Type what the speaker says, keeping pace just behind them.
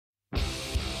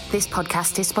This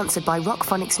podcast is sponsored by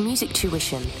Rockphonics Music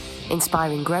Tuition,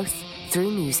 inspiring growth through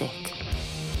music.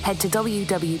 Head to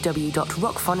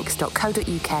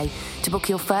www.rockphonics.co.uk to book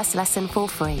your first lesson for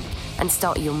free and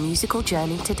start your musical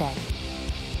journey today.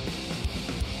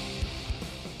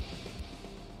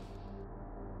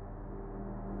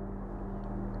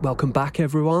 Welcome back,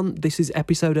 everyone. This is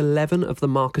episode 11 of the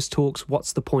Marcus Talks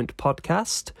What's the Point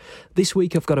podcast. This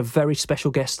week I've got a very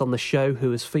special guest on the show who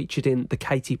has featured in the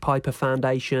Katie Piper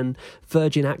Foundation,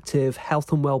 Virgin Active,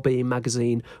 Health and Wellbeing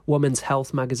magazine, Women's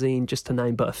Health magazine, just to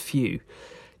name but a few.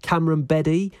 Cameron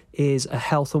Beddy is a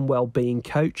health and wellbeing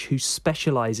coach who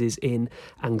specialises in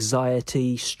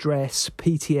anxiety, stress,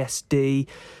 PTSD,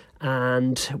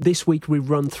 and this week we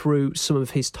run through some of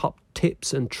his top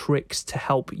tips and tricks to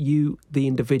help you, the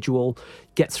individual,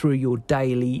 get through your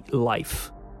daily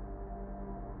life.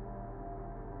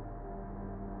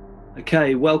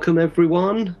 Okay, welcome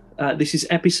everyone. This is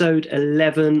episode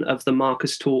 11 of the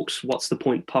Marcus Talks What's the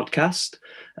Point podcast.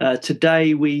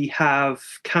 Today we have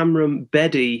Cameron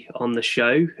Beddy on the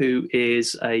show, who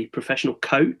is a professional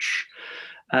coach.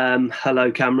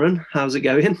 Hello, Cameron. How's it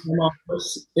going?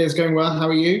 Marcus, it's going well. How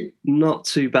are you? Not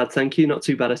too bad, thank you. Not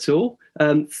too bad at all.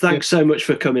 Thanks so much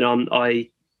for coming on. I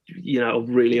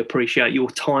really appreciate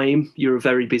your time. You're a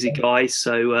very busy guy,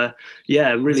 so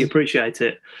really appreciate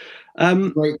it.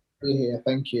 Great to be here.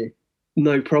 Thank you.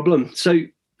 No problem. So,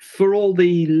 for all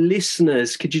the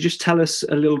listeners, could you just tell us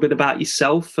a little bit about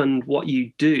yourself and what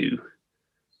you do?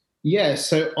 Yeah,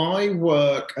 so I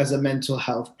work as a mental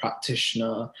health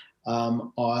practitioner.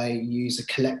 I use a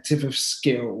collective of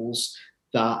skills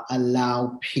that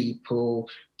allow people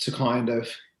to kind of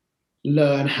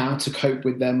learn how to cope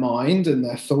with their mind and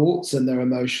their thoughts and their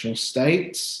emotional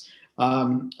states.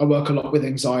 I work a lot with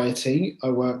anxiety. I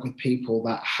work with people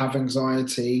that have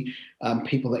anxiety,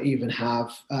 people that even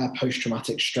have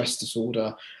post-traumatic stress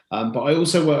disorder. But I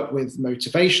also work with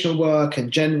motivational work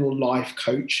and general life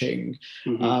coaching.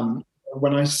 Mm-hmm.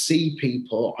 When I see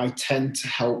people, I tend to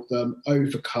help them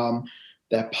overcome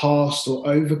their past or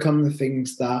overcome the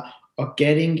things that are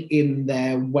getting in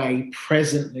their way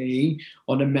presently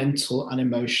on a mental and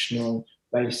emotional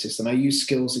basis. And I use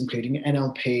skills including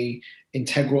NLP,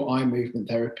 integral eye movement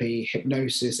therapy,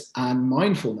 hypnosis, and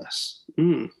mindfulness.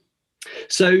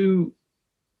 So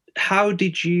how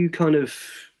did you kind of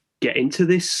get into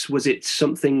this? Was it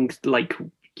something like,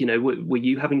 were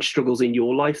you having struggles in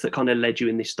your life that kind of led you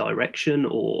in this direction,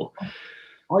 or?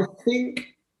 I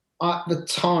think at the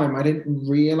time I didn't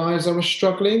realize I was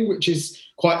struggling, which is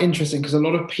quite interesting because a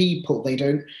lot of people,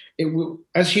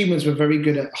 as humans, we're very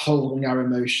good at holding our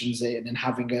emotions in and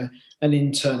having an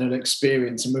internal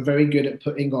experience, and we're very good at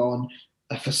putting on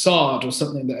a facade or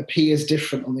something that appears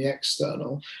different on the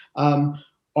external.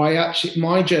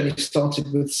 My journey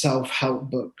started with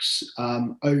self-help books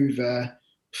over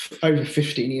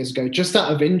 15 years ago, just out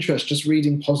of interest, just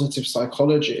reading positive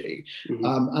psychology.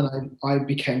 Mm-hmm. And I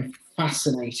became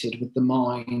fascinated with the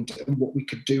mind and what we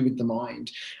could do with the mind.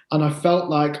 And I felt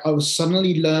like I was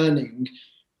suddenly learning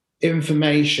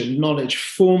information, knowledge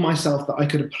for myself that I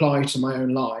could apply to my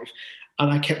own life. And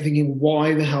I kept thinking,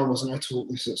 why the hell wasn't I taught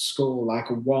this at school? Like,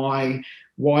 why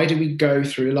do we go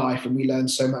through life and we learn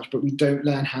so much, but we don't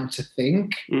learn how to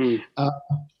think? And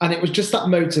it was just that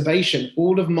motivation.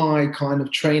 All of my kind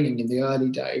of training in the early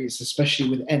days, especially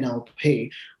with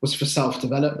NLP, was for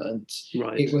self-development.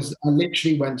 Right. I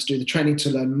literally went to do the training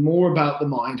to learn more about the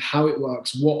mind, how it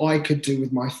works, what I could do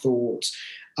with my thoughts.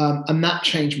 And that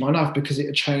changed my life because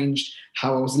it changed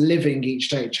how I was living each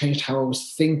day. It changed how I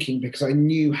was thinking because I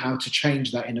knew how to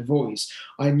change that inner voice.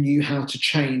 I knew how to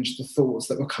change the thoughts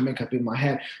that were coming up in my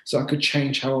head so I could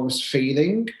change how I was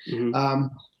feeling. Mm-hmm.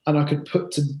 And I could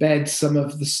put to bed some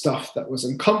of the stuff that was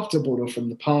uncomfortable or from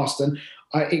the past. And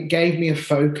it gave me a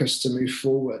focus to move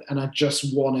forward. And I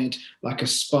just wanted, like a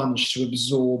sponge, to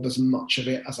absorb as much of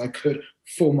it as I could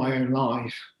for my own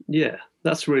life. Yeah,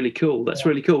 that's really cool.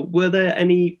 Really cool. Were there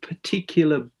any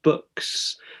particular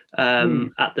books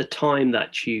at the time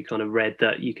that you kind of read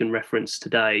that you can reference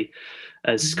today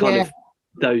as kind of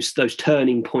those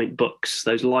turning point books,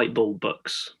 those light bulb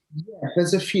books? Yeah,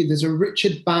 there's a few. There's a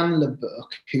Richard Bandler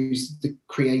book, who's the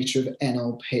creator of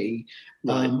NLP.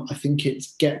 Right. I think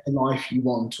it's Get the Life You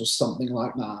Want or something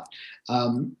like that.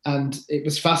 And it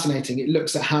was fascinating. It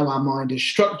looks at how our mind is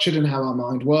structured and how our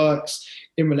mind works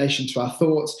in relation to our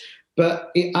thoughts.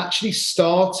 But it actually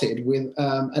started with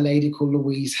a lady called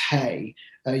Louise Hay,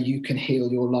 You Can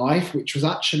Heal Your Life, which was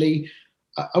actually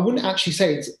I wouldn't actually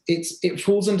say it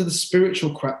falls under the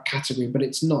spiritual category, but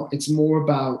it's not. It's more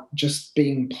about just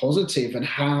being positive and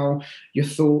how your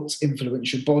thoughts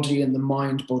influence your body and the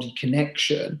mind-body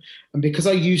connection. And because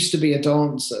I used to be a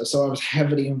dancer, so I was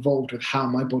heavily involved with how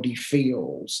my body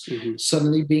feels,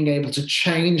 suddenly being able to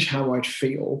change how I'd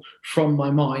feel from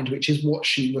my mind, which is what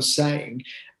she was saying,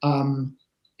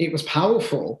 it was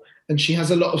powerful. And she has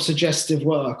a lot of suggestive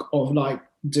work of like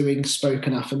doing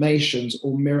spoken affirmations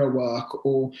or mirror work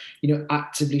or,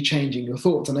 actively changing your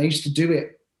thoughts. And I used to do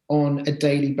it on a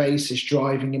daily basis,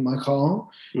 driving in my car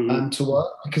to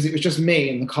work, because it was just me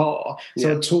in the car.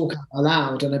 So I'd talk out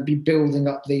loud and I'd be building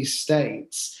up these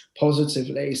states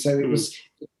positively. So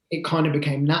it kind of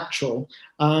became natural.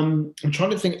 I'm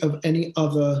trying to think of any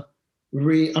other I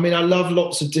love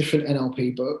lots of different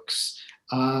NLP books.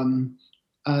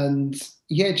 And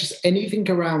just anything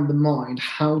around the mind,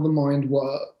 how the mind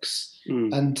works,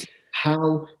 and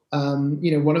how,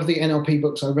 one of the NLP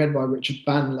books I read by Richard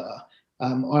Bandler,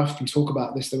 I often talk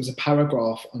about this. There was a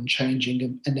paragraph on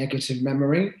changing a negative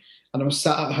memory, and I was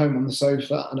sat at home on the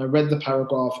sofa and I read the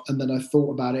paragraph and then I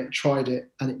thought about it, tried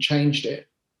it, and it changed it.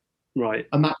 Right.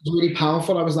 And that was really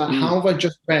powerful. I was like, how have I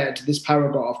just read this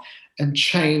paragraph and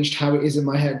changed how it is in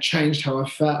my head, changed how I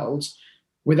felt,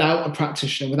 without a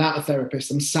practitioner, without a therapist?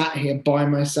 I'm sat here by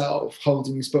myself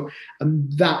holding this book,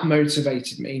 and that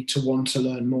motivated me to want to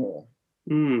learn more.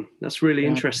 That's really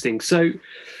interesting. So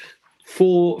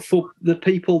for the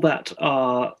people that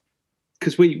are,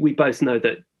 because we both know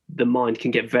that the mind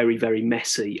can get very, very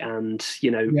messy, and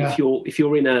if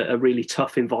you're in a really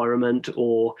tough environment,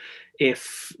 or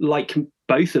if, like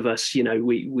both of us,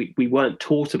 we weren't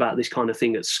taught about this kind of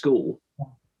thing at school.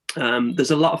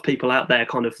 There's a lot of people out there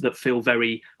kind of that feel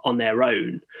very on their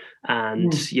own,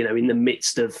 and in the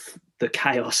midst of the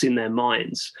chaos in their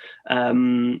minds.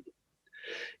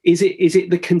 Is it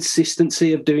the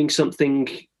consistency of doing something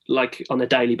like on a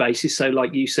daily basis? So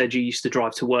like you said, you used to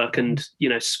drive to work and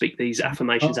speak these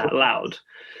affirmations out loud.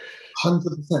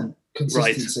 100%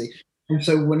 consistency. Right. And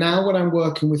so now when I'm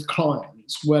working with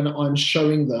clients, when I'm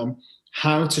showing them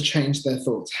how to change their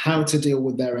thoughts, how to deal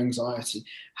with their anxiety,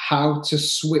 how to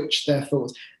switch their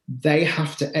thoughts, they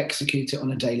have to execute it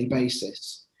on a daily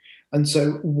basis. And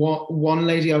so one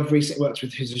lady I've recently worked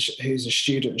with who's a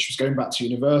student, she was going back to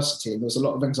university, and there was a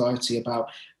lot of anxiety about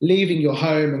leaving your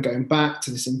home and going back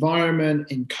to this environment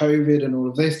in COVID and all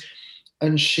of this.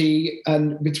 And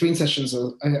between sessions,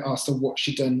 I asked her what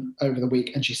she'd done over the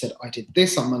week. And she said, I did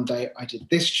this on Monday, I did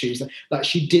this Tuesday. Like,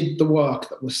 she did the work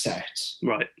that was set.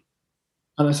 Right.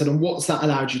 And I said, and what's that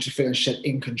allowed you to feel? And she said,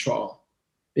 in control.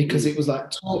 Because it was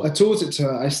like, I taught it to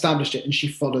her, I established it, and she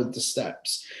followed the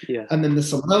steps. Yeah. And then there's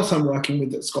someone else I'm working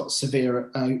with that's got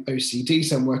severe OCD.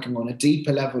 So I'm working on a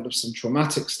deeper level of some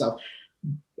traumatic stuff.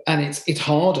 And it's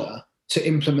harder to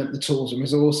implement the tools and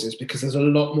resources because there's a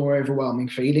lot more overwhelming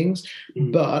feelings,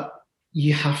 but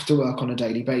you have to work on a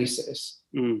daily basis.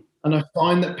 And I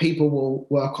find that people will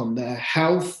work on their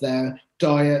health, their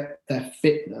diet, their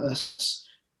fitness,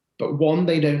 but one,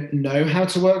 they don't know how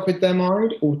to work with their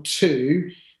mind, or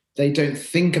two, they don't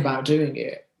think about doing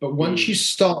it. But once you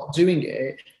start doing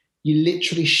it, you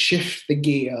literally shift the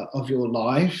gear of your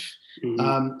life.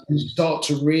 And you start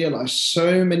to realize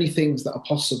so many things that are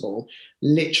possible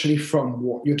literally from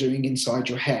what you're doing inside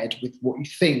your head, with what you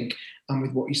think and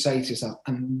with what you say to yourself.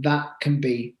 And that can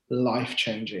be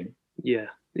life-changing. Yeah,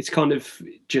 it's kind of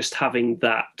just having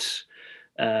that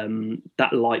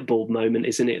light bulb moment,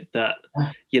 isn't it? That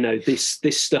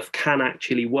this stuff can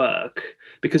actually work,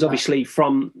 because obviously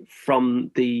from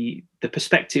the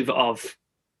perspective of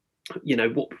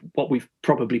what we've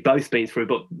probably both been through,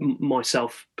 but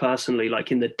myself personally,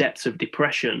 like in the depths of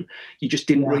depression, you just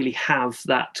didn't really have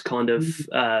that kind of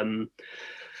you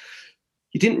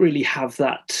didn't really have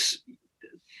that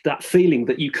feeling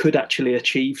that you could actually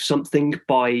achieve something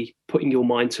by putting your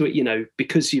mind to it,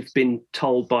 because you've been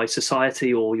told by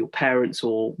society or your parents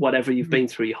or whatever you've been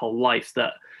through your whole life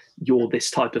that you're this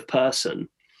type of person.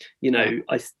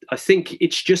 I think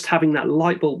it's just having that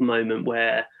light bulb moment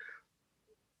where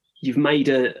you've made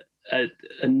a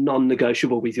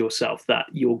non-negotiable with yourself that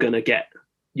you're gonna get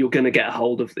a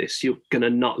hold of this. You're gonna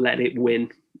not let it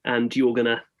win, and you're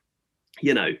gonna,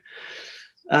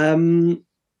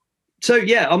 So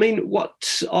yeah, I mean,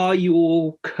 what are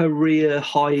your career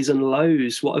highs and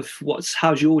lows?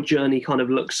 How's your journey kind of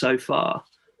looked so far?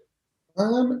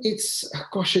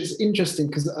 It's interesting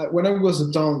because when I was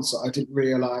a dancer, I didn't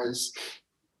realize,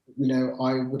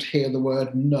 I would hear the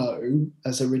word no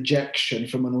as a rejection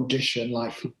from an audition,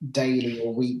 like daily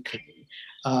or weekly.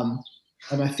 And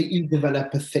I think you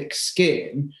develop a thick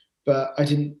skin, but I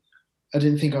didn't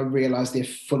didn't think I realized the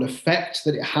full effect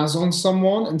that it has on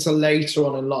someone until later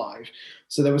on in life.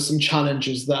 So there were some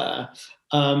challenges there.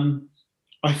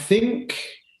 I think,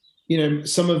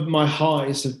 some of my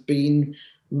highs have been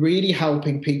really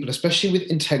helping people, especially with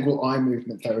integral eye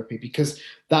movement therapy, because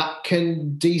that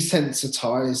can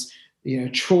desensitize,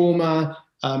 trauma,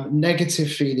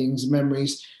 negative feelings,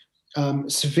 memories,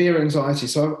 severe anxiety.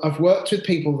 So I've worked with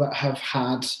people that have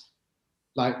had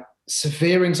like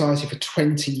severe anxiety for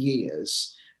 20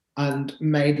 years and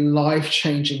made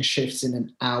life-changing shifts in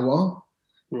an hour.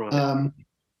 Right.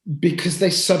 Because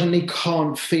they suddenly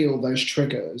can't feel those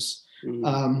triggers.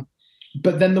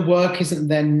 But then the work isn't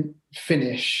then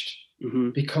finished,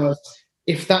 because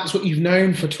if that's what you've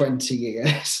known for 20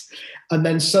 years and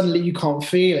then suddenly you can't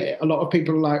feel it, a lot of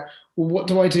people are like, well, what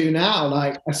do I do now?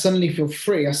 Like, I suddenly feel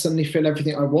free. I suddenly feel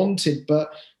everything I wanted,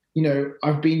 but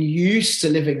I've been used to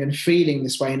living and feeling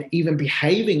this way and even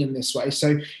behaving in this way.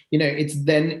 So, it's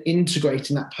then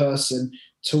integrating that person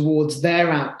towards their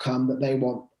outcome that they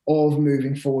want of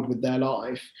moving forward with their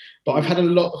life. But I've had a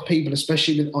lot of people,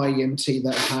 especially with IEMT,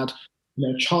 that have had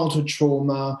childhood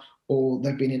trauma, or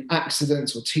they've been in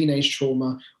accidents or teenage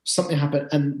trauma, something happened,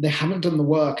 and they haven't done the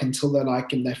work until they're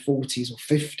like in their 40s or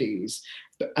 50s.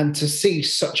 And to see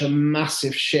such a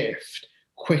massive shift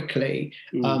quickly,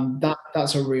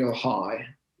 that's a real high.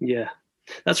 Yeah.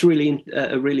 That's really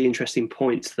a really interesting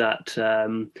point, that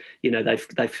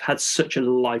they've had such a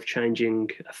life-changing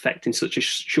effect in such a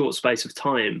short space of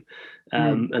time,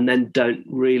 and then don't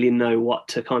really know what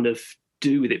to kind of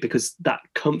do with it, because that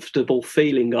comfortable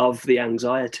feeling of the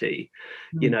anxiety,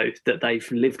 that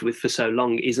they've lived with for so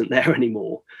long isn't there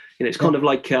anymore. It's kind of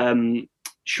like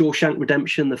Shawshank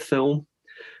Redemption, the film,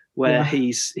 where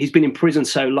he's been in prison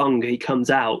so long, he comes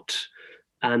out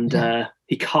and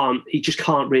he just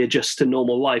can't readjust to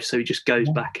normal life, so he just goes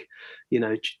back,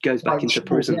 goes back into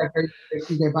prison.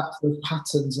 You go back to those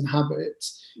patterns and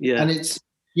habits. Yeah. And it's,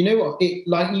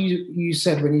 like you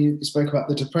said when you spoke about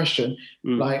the depression,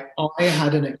 like I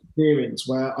had an experience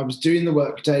where I was doing the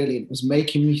work daily and it was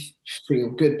making me feel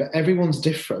good, but everyone's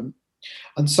different.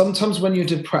 And sometimes when you're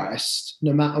depressed,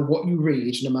 no matter what you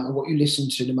read, no matter what you listen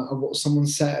to, no matter what someone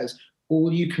says,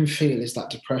 all you can feel is that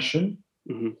depression.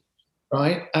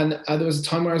 Right. And there was a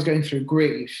time where I was going through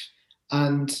grief,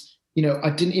 and, I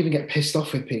didn't even get pissed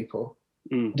off with people.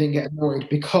 I didn't get annoyed,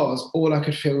 because all I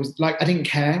could feel was like, I didn't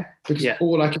care, because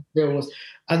all I could feel was,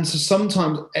 and so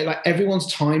sometimes like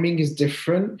everyone's timing is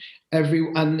different. As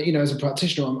a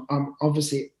practitioner, I'm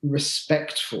obviously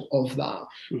respectful of that.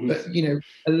 But,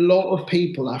 a lot of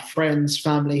people, our friends,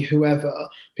 family, whoever,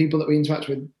 people that we interact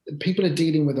with, people are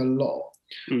dealing with a lot.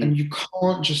 And you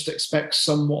can't just expect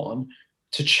someone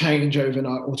to change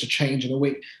overnight or to change in a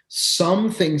week.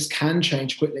 Some things can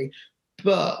change quickly,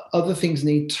 but other things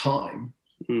need time.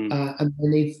 And they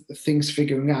need things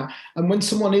figuring out. And when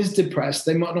someone is depressed,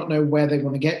 they might not know where they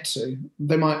want to get to.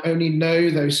 They might only know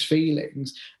those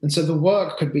feelings. And so the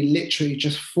work could be literally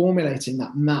just formulating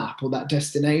that map or that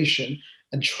destination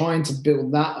and trying to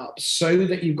build that up so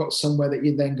that you've got somewhere that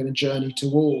you're then going to journey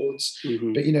towards.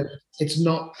 But, it's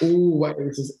not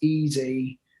always as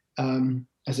easy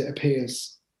as it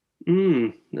appears.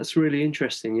 That's really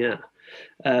interesting. Yeah.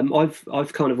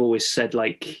 I've kind of always said,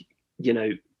 like,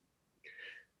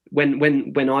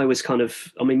 when I was kind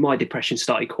of, my depression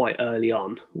started quite early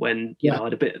on, when I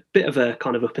had a bit of a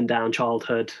kind of up and down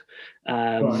childhood,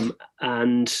 and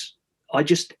I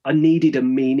needed a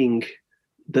meaning,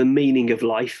 the meaning of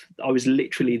life. I was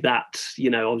literally that,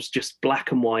 I was just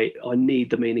black and white. I need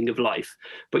the meaning of life.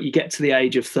 But you get to the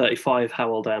age of 35,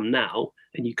 how old I am now,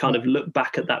 and you kind of look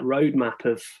back at that roadmap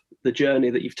of the journey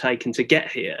that you've taken to get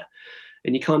here,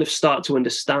 and you kind of start to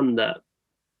understand that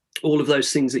all of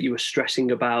those things that you were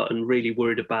stressing about and really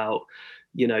worried about,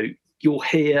 you're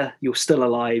here, you're still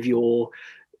alive, you're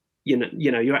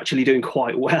actually doing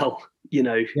quite well.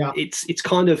 It's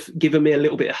kind of given me a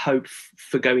little bit of hope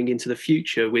for going into the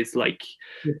future with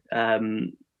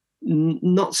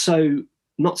not so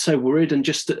worried, and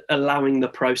just allowing the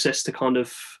process to kind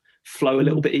of flow a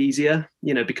little bit easier,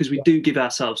 because we do give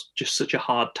ourselves just such a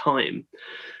hard time.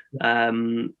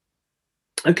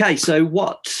 Okay, so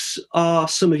what are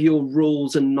some of your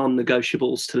rules and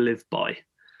non-negotiables to live by?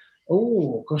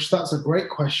 Oh, gosh, that's a great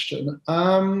question.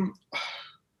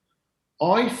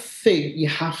 I think you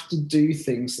have to do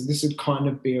things, and this would kind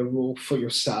of be a rule for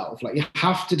yourself. Like, you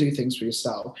have to do things for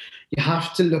yourself. You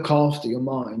have to look after your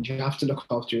mind. You have to look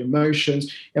after your emotions.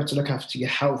 You have to look after your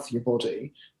health, your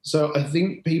body. So I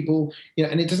think people,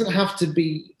 and it doesn't have to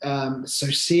be so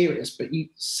serious, but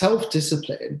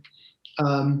self-discipline,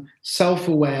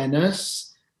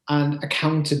 self-awareness and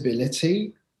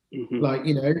accountability like,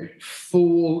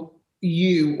 for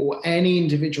you or any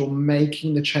individual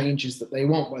making the changes that they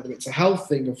want, whether it's a health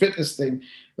thing, a fitness thing,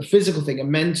 a physical thing, a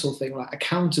mental thing, like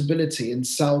accountability and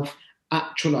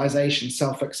self-actualization,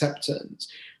 self-acceptance,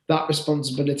 that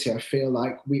responsibility, I feel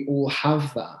like we all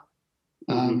have that.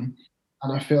 And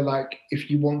I feel like if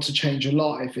you want to change your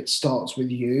life, it starts with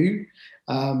you.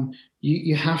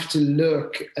 You have to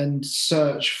look and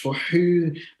search for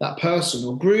who that person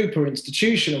or group or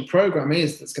institution or program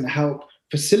is that's going to help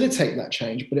facilitate that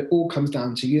change, but it all comes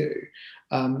down to you.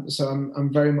 So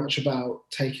I'm very much about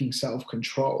taking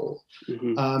self-control.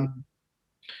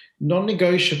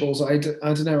 Non-negotiables, I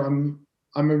don't know,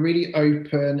 I'm a really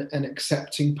open and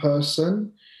accepting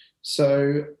person.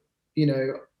 So,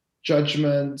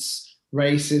 judgments,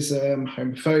 racism,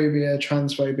 homophobia,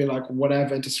 transphobia, like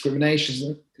whatever,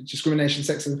 discrimination,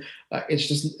 sexism,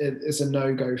 it's a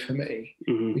no-go for me.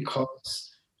 Because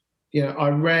I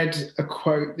read a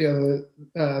quote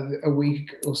a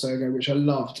week or so ago, which I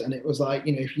loved, and it was like,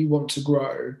 if you want to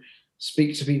grow,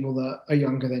 speak to people that are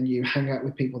younger than you, hang out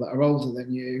with people that are older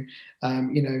than you,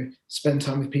 spend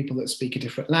time with people that speak a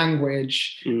different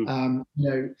language,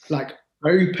 like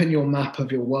open your map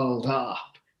of your world up.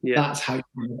 Yeah. That's how you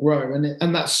can grow.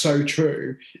 And that's so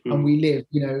true. And we live,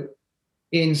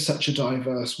 in such a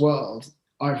diverse world.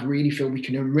 I really feel we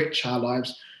can enrich our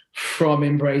lives from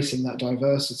embracing that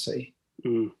diversity.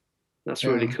 That's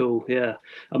really cool. Yeah.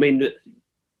 I mean,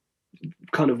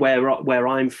 kind of where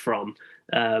I'm from,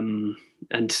 and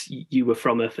you were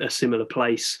from a similar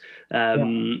place,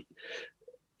 that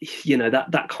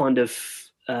kind of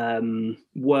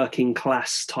working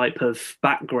class type of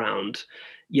background,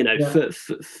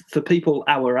 for people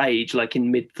our age, like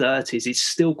in mid-30s, it's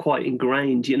still quite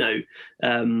ingrained,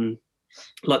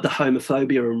 like the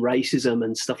homophobia and racism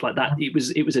and stuff like that. It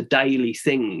was a daily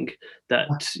thing that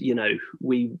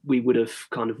we would have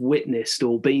kind of witnessed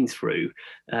or been through,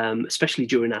 especially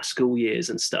during our school years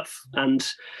and stuff. And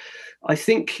I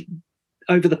think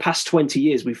over the past 20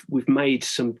 years we've made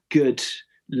some good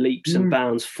leaps and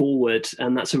bounds forward,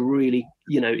 and that's a really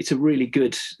it's a really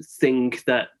good thing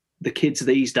that the kids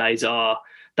these days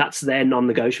that's their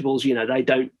non-negotiables.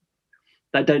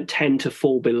 They don't tend to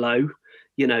fall below,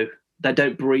 they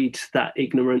don't breed that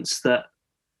ignorance that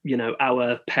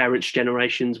our parents'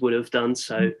 generations would have done.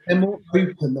 So they're more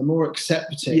open, they're more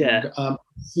accepting. I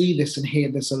see this and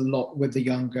hear this a lot with the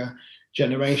younger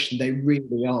generation. They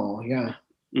really are.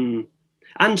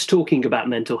 And talking about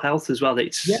mental health as well,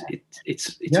 it's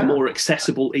a more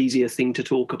accessible, easier thing to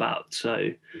talk about. So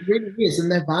it really is, and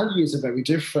their values are very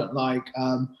different. Like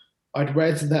I'd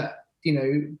read that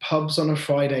pubs on a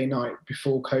Friday night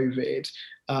before COVID,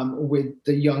 with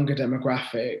the younger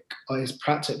demographic, is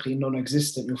practically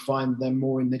non-existent. You'll find them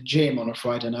more in the gym on a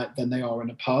Friday night than they are in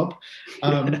a pub.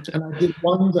 And I did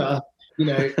wonder,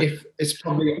 if it's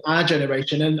probably our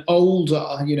generation and older,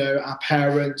 our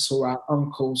parents or our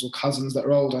uncles or cousins that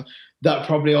are older, that are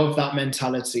probably of that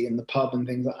mentality in the pub and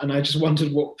things. And I just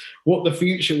wondered what the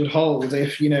future would hold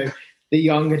if, the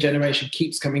younger generation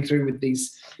keeps coming through with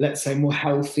these, let's say, more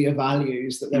healthier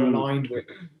values that they're aligned with.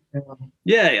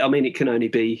 Yeah, I mean, it can only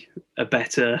be a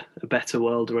better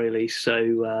world, really.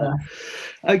 So,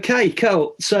 okay,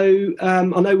 cool. So, I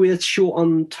know we're short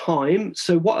on time.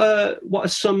 So, what are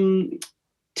some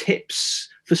tips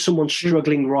for someone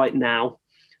struggling right now?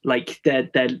 Like they're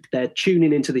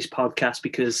tuning into this podcast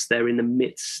because they're in the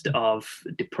midst of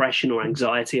depression or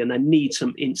anxiety, and they need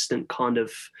some instant kind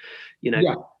of,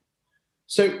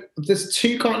 So there's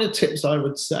two kind of tips I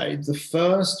would say. The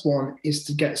first one is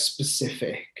to get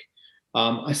specific.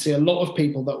 I see a lot of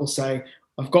people that will say,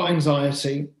 I've got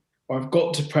anxiety, or I've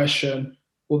got depression,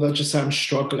 or they'll just say I'm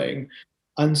struggling.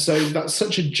 And so that's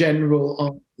such a general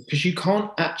answer, because you can't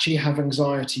actually have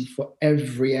anxiety for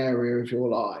every area of your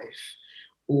life.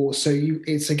 Or so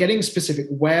it's getting specific.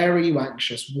 Where are you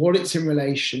anxious? What it's in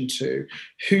relation to?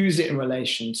 Who's it in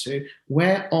relation to?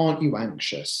 Where aren't you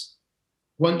anxious?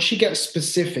 Once you get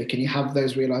specific and you have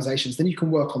those realizations, then you can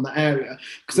work on that area.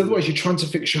 Because otherwise you're trying to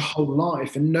fix your whole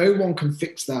life, and no one can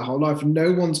fix their whole life.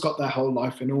 No one's got their whole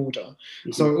life in order.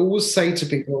 So I always say to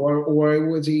people, or I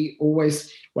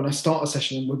always, when I start a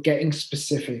session, we're getting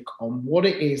specific on what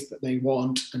it is that they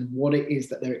want and what it is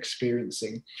that they're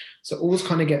experiencing. So always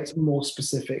kind of get more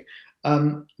specific.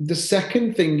 The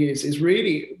second thing is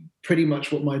really pretty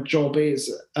much what my job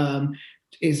is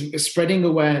spreading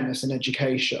awareness and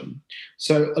education.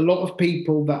 So a lot of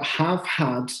people that have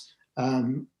had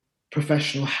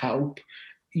professional help,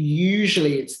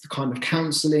 usually it's the kind of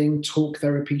counselling, talk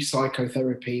therapy,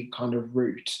 psychotherapy kind of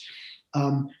route.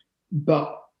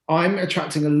 But I'm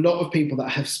attracting a lot of people that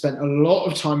have spent a lot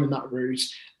of time in that route,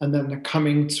 and then they're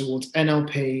coming towards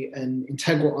NLP and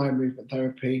integral eye movement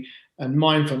therapy and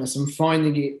mindfulness, and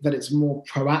finding that it's more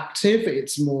proactive,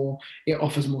 it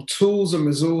offers more tools and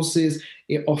resources,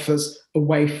 it offers a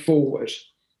way forward.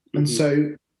 Mm-hmm. And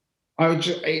so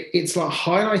it's like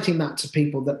highlighting that to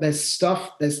people, that there's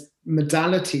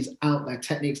modalities out there,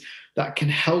 techniques that can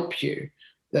help you,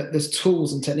 that there's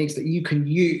tools and techniques that you can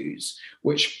use,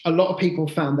 which a lot of people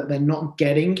found that they're not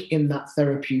getting in that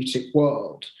therapeutic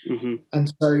world. Mm-hmm.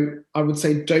 And so I would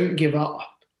say, don't give up,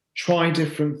 try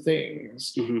different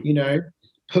things, mm-hmm.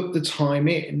 Put the time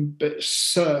in, but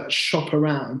search, shop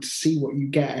around to see what you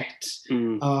get.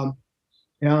 Mm.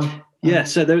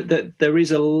 So there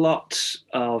is a lot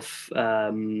of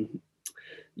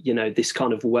this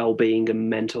kind of well-being and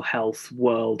mental health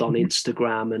world on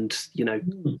Instagram, and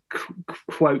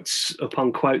quotes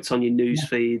upon quotes on your news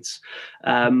feeds.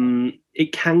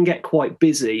 It can get quite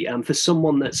busy, and for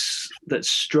someone that's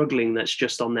struggling, that's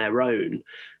just on their own,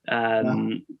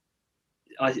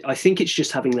 I think it's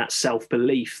just having that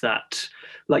self-belief that,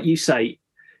 like you say,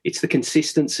 it's the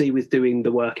consistency with doing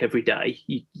the work every day.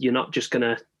 You're not just going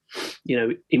to,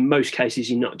 in most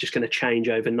cases, you're not just going to change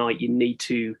overnight. You need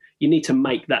to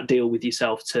make that deal with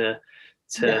yourself to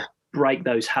break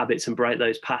those habits and break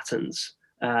those patterns.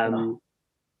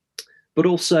 But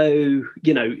also,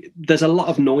 there's a lot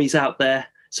of noise out there.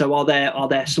 So are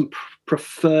there some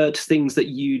preferred things that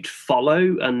you'd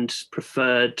follow and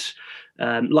preferred,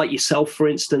 like yourself, for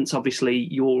instance? Obviously,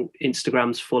 your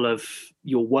Instagram's full of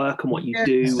your work and what you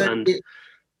do. So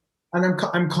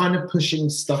I'm kind of pushing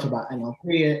stuff about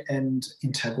NLP and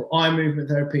integral eye movement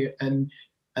therapy and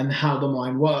how the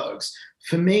mind works.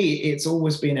 For me, it's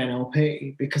always been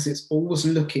NLP, because it's always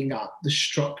looking at the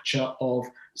structure of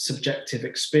subjective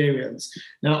experience.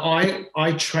 Now,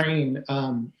 I train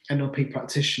NLP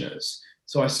practitioners,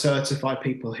 so I certify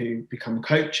people who become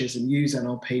coaches and use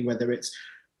NLP, whether it's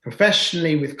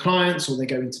professionally with clients or they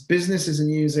go into businesses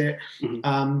and use it.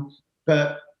 Mm-hmm.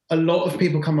 But a lot of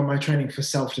people come on my training for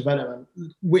self-development,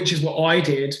 which is what I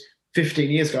did 15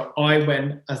 years ago. I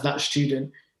went as that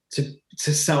student to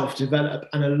self-develop,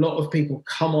 and a lot of people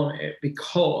come on it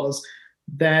because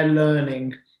they're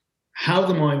learning how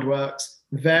the mind works,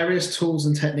 various tools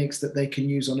and techniques that they can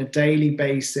use on a daily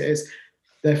basis.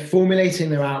 They're formulating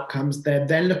their outcomes. They're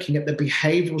then looking at the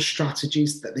behavioral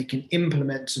strategies that they can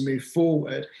implement to move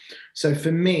forward. So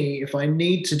for me, if I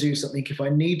need to do something, if I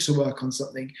need to work on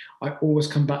something, I always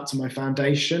come back to my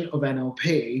foundation of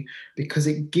NLP, because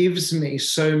it gives me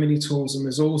so many tools and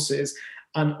resources.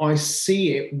 And I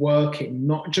see it working,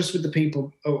 not just with the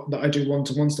people that I do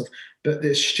one-to-one stuff, but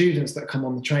the students that come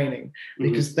on the training,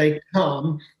 because they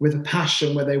come with a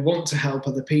passion where they want to help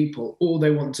other people or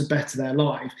they want to better their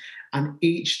life. And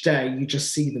each day you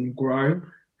just see them grow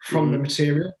from the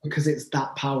material, because it's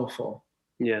that powerful.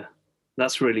 Yeah,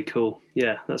 that's really cool.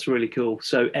 Yeah, that's really cool.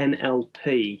 So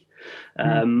NLP,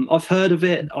 I've heard of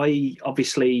it.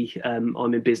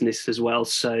 I'm in business as well.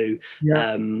 So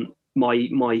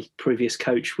my previous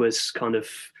coach was kind of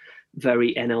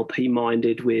very NLP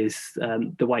minded with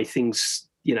the way things,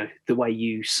 the way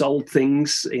you sold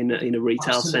things in a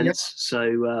retail sense.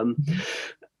 So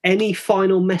any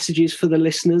final messages for the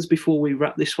listeners before we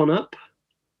wrap this one up?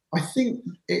 I think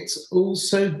it's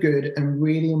also good and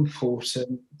really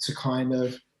important to kind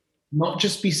of not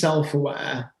just be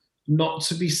self-aware, not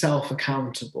to be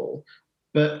self-accountable,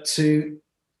 but to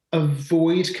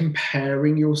avoid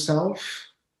comparing yourself.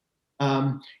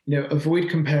 Avoid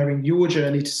comparing your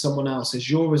journey to someone else's,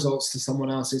 your results to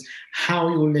someone else's, how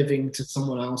you're living to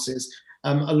someone else's.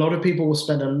 A lot of people will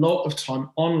spend a lot of time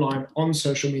online on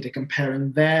social media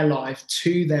comparing their life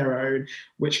to their own,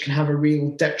 which can have a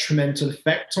real detrimental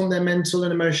effect on their mental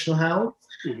and emotional health.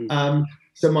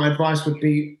 So my advice would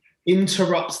be,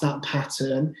 interrupt that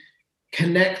pattern,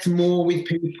 connect more with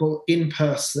people in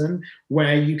person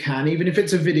where you can, even if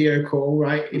it's a video call,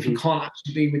 right? If you can't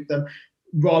actually be with them,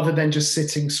 rather than just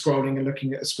sitting, scrolling and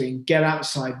looking at a screen, get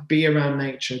outside, be around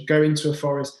nature, go into a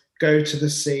forest, go to the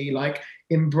sea,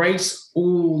 embrace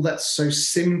all that's so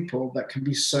simple that can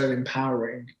be so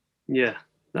empowering. Yeah,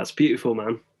 that's beautiful,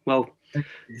 man. Well,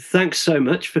 thanks so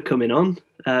much for coming on.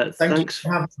 Thanks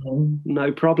for having me.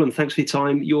 No problem. Thanks for your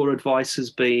time. Your advice has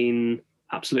been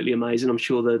absolutely amazing. I'm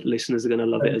sure the listeners are going to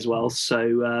love it as well.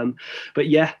 So, but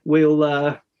yeah,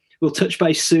 we'll touch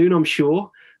base soon, I'm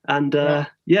sure. And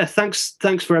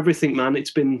thanks for everything, man.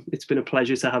 It's been a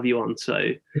pleasure to have you on. So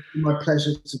it's my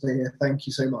pleasure to be here. Thank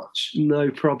you so much. No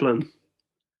problem.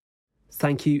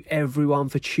 Thank you everyone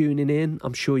for tuning in.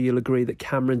 I'm sure you'll agree that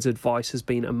Cameron's advice has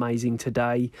been amazing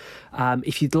today.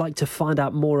 If you'd like to find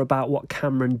out more about what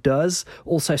Cameron does,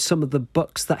 also some of the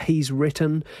books that he's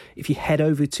written, if you head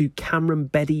over to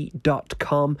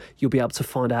CameronBeddy.com, you'll be able to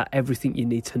find out everything you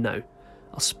need to know.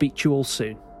 I'll speak to you all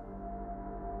soon.